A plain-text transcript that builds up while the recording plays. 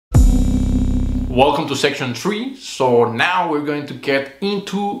Welcome to section 3. So now we're going to get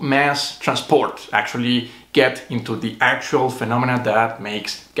into mass transport, actually get into the actual phenomena that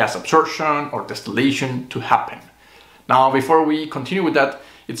makes gas absorption or distillation to happen. Now, before we continue with that,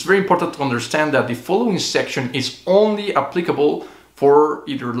 it's very important to understand that the following section is only applicable for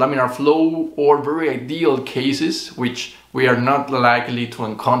either laminar flow or very ideal cases, which we are not likely to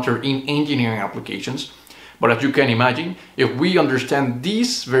encounter in engineering applications. But as you can imagine, if we understand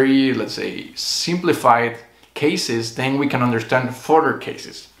these very, let's say, simplified cases, then we can understand further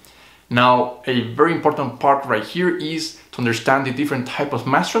cases. Now, a very important part right here is to understand the different types of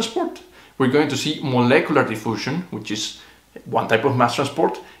mass transport. We're going to see molecular diffusion, which is one type of mass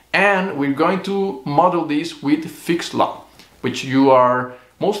transport, and we're going to model this with Fick's law, which you are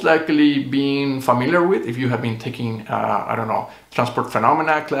most likely being familiar with if you have been taking, I don't know, transport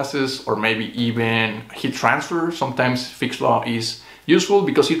phenomena classes or maybe even heat transfer. Sometimes Fick's law is useful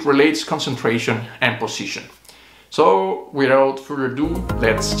because it relates concentration and position. So without further ado,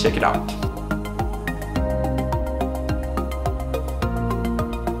 let's check it out.